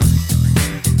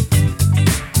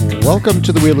Welcome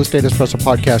to the Real Estate Espresso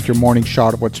Podcast, your morning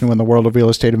shot of what's new in the world of real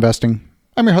estate investing.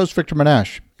 I'm your host, Victor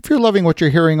Menashe. If you're loving what you're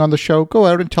hearing on the show, go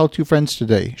out and tell 2 friends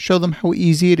today. Show them how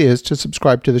easy it is to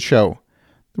subscribe to the show.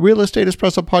 The Real Estate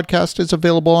Espresso Podcast is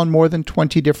available on more than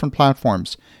 20 different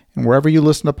platforms, and wherever you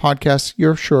listen to podcasts,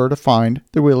 you're sure to find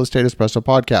the Real Estate Espresso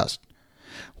Podcast.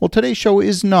 Well, today's show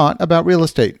is not about real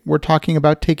estate. We're talking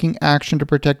about taking action to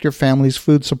protect your family's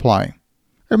food supply.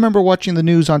 I remember watching the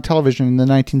news on television in the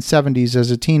 1970s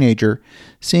as a teenager,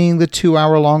 seeing the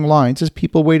 2-hour-long lines as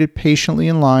people waited patiently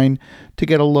in line to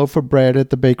get a loaf of bread at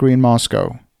the bakery in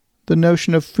Moscow. The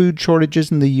notion of food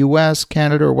shortages in the US,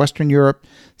 Canada, or Western Europe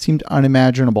seemed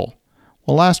unimaginable.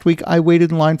 Well, last week I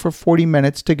waited in line for 40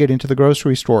 minutes to get into the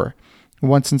grocery store. And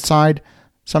once inside,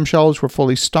 some shelves were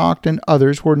fully stocked and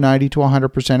others were 90 to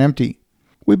 100% empty.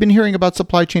 We've been hearing about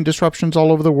supply chain disruptions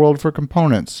all over the world for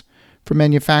components, for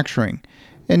manufacturing,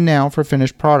 and now for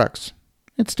finished products.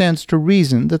 It stands to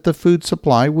reason that the food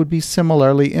supply would be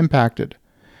similarly impacted.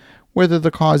 Whether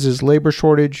the cause is labor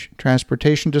shortage,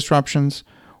 transportation disruptions,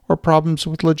 or problems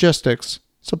with logistics,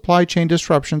 supply chain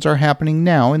disruptions are happening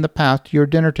now in the path to your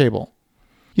dinner table.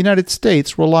 The United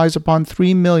States relies upon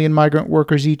 3 million migrant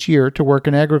workers each year to work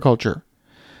in agriculture.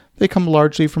 They come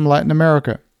largely from Latin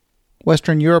America.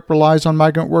 Western Europe relies on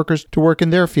migrant workers to work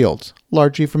in their fields,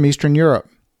 largely from Eastern Europe.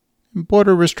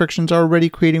 Border restrictions are already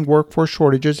creating workforce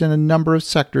shortages in a number of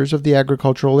sectors of the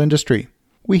agricultural industry.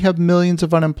 We have millions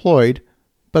of unemployed,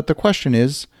 but the question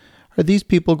is, are these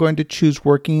people going to choose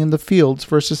working in the fields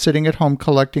versus sitting at home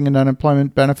collecting an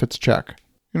unemployment benefits check?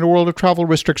 In a world of travel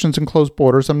restrictions and closed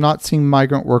borders, I'm not seeing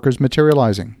migrant workers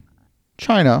materializing.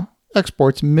 China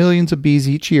exports millions of bees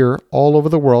each year all over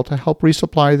the world to help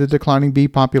resupply the declining bee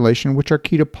population, which are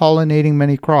key to pollinating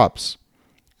many crops.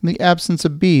 In the absence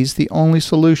of bees, the only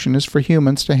solution is for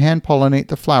humans to hand-pollinate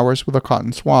the flowers with a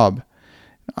cotton swab.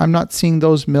 I'm not seeing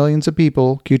those millions of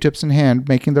people, Q-tips in hand,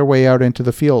 making their way out into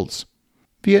the fields.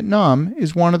 Vietnam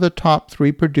is one of the top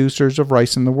 3 producers of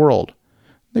rice in the world.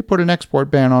 They put an export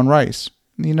ban on rice.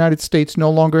 The United States no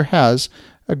longer has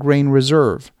a grain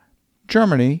reserve.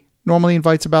 Germany normally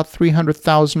invites about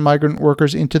 300,000 migrant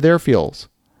workers into their fields.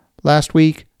 Last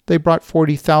week, they brought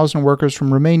 40,000 workers from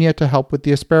Rumania to help with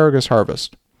the asparagus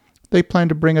harvest. They plan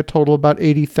to bring a total of about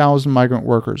 80,000 migrant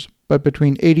workers, but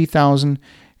between 80,000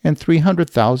 and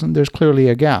 300,000, there's clearly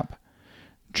a gap.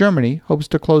 Germany hopes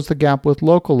to close the gap with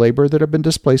local labor that have been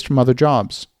displaced from other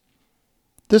jobs.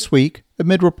 This week,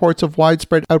 amid reports of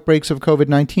widespread outbreaks of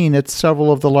COVID-19 at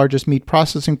several of the largest meat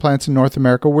processing plants in North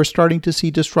America, we're starting to see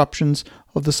disruptions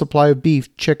of the supply of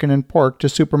beef, chicken, and pork to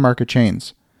supermarket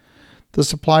chains. The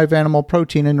supply of animal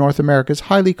protein in North America is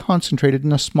highly concentrated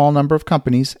in a small number of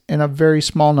companies and a very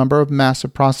small number of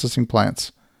massive processing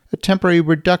plants. A temporary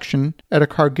reduction at a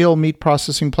Cargill meat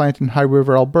processing plant in High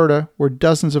River, Alberta, where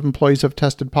dozens of employees have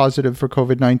tested positive for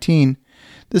COVID-19.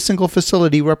 This single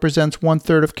facility represents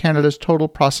 1/3 of Canada's total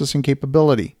processing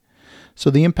capability. So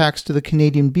the impacts to the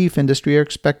Canadian beef industry are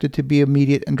expected to be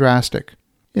immediate and drastic.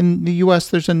 In the U.S.,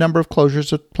 there's a number of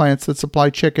closures of plants that supply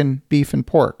chicken, beef, and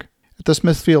pork. At the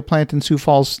Smithfield plant in Sioux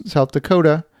Falls, South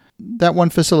Dakota, that one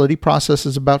facility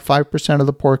processes about 5% of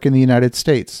the pork in the United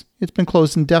States. It's been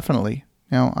closed indefinitely.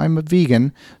 Now, I'm a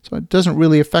vegan, so it doesn't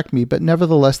really affect me, but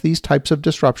nevertheless, these types of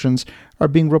disruptions are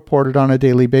being reported on a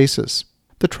daily basis.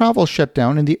 The travel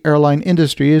shutdown in the airline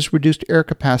industry has reduced air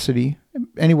capacity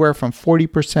anywhere from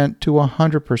 40% to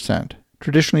 100%.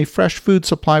 Traditionally, fresh food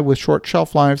supply with short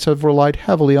shelf lives have relied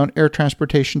heavily on air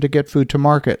transportation to get food to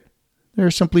market. There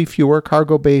are simply fewer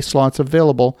cargo bay slots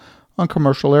available on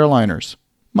commercial airliners.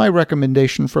 My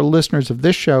recommendation for listeners of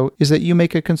this show is that you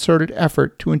make a concerted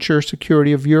effort to ensure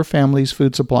security of your family's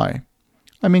food supply.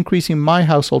 I'm increasing my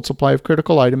household supply of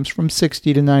critical items from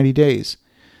 60 to 90 days.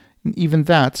 And even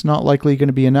that's not likely going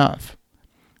to be enough.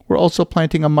 We're also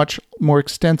planting a much more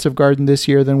extensive garden this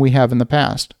year than we have in the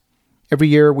past. Every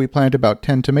year we plant about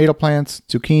 10 tomato plants,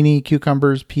 zucchini,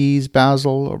 cucumbers, peas,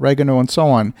 basil, oregano, and so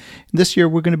on. And this year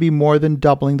we're going to be more than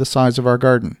doubling the size of our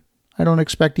garden. I don't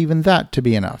expect even that to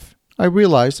be enough. I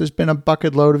realize there's been a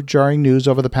bucket load of jarring news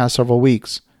over the past several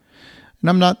weeks. And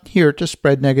I'm not here to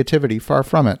spread negativity, far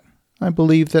from it. I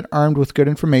believe that armed with good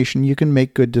information you can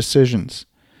make good decisions.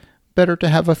 Better to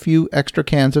have a few extra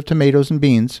cans of tomatoes and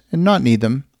beans and not need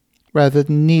them, rather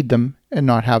than need them and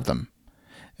not have them.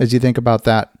 As you think about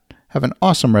that, have an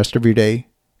awesome rest of your day.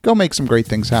 Go make some great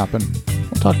things happen.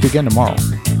 We'll talk to you again tomorrow.